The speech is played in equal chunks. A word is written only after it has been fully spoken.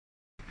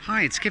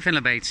Hi, it's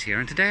Kif Bates here,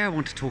 and today I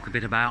want to talk a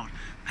bit about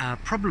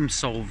problem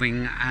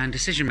solving and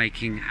decision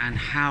making, and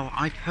how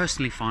I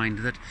personally find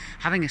that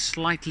having a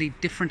slightly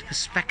different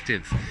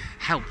perspective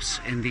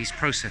helps in these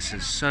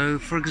processes. So,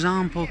 for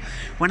example,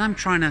 when I'm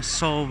trying to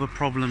solve a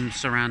problem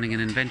surrounding an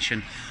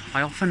invention,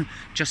 I often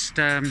just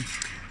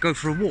go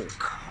for a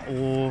walk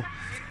or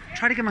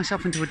try to get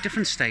myself into a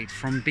different state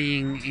from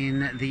being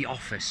in the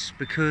office,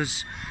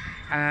 because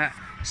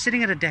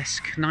sitting at a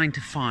desk 9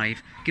 to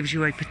 5 gives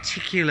you a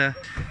particular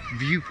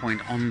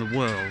viewpoint on the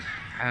world.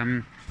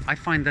 I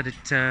find that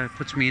it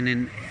puts me in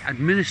an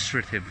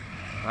administrative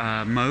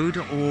mode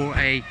or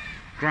a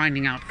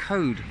grinding out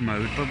code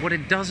mode, but what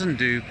it doesn't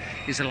do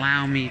is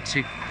allow me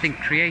to think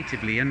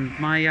creatively. And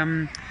my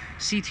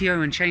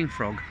CTO and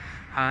Chainfrog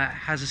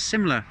has a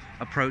similar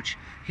approach.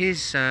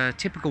 His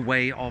typical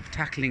way of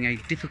tackling a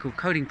difficult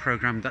coding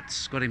program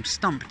that's got him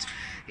stumped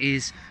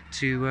is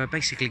to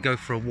basically go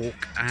for a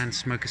walk and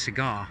smoke a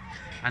cigar.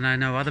 And I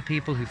know other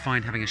people who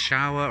find having a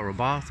shower or a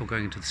bath or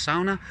going into the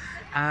sauna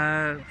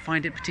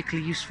find it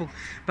particularly useful.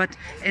 But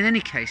in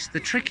any case, the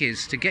trick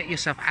is to get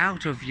yourself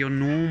out of your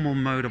normal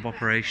mode of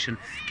operation,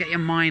 get your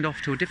mind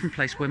off to a different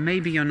place where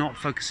maybe you're not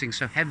focusing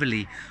so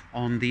heavily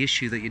on the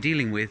issue that you're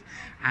dealing with,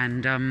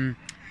 and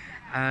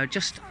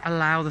just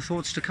allow the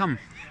thoughts to come.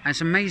 And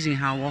it's amazing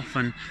how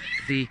often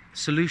the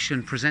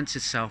solution presents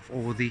itself,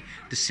 or the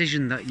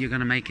decision that you're going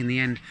to make in the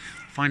end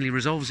finally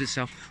resolves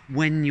itself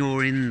when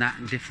you're in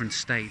that different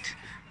state.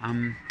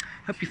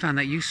 Hope you found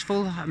that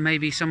useful.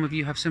 Maybe some of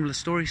you have similar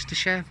stories to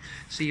share.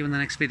 See you in the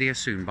next video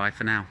soon. Bye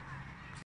for now.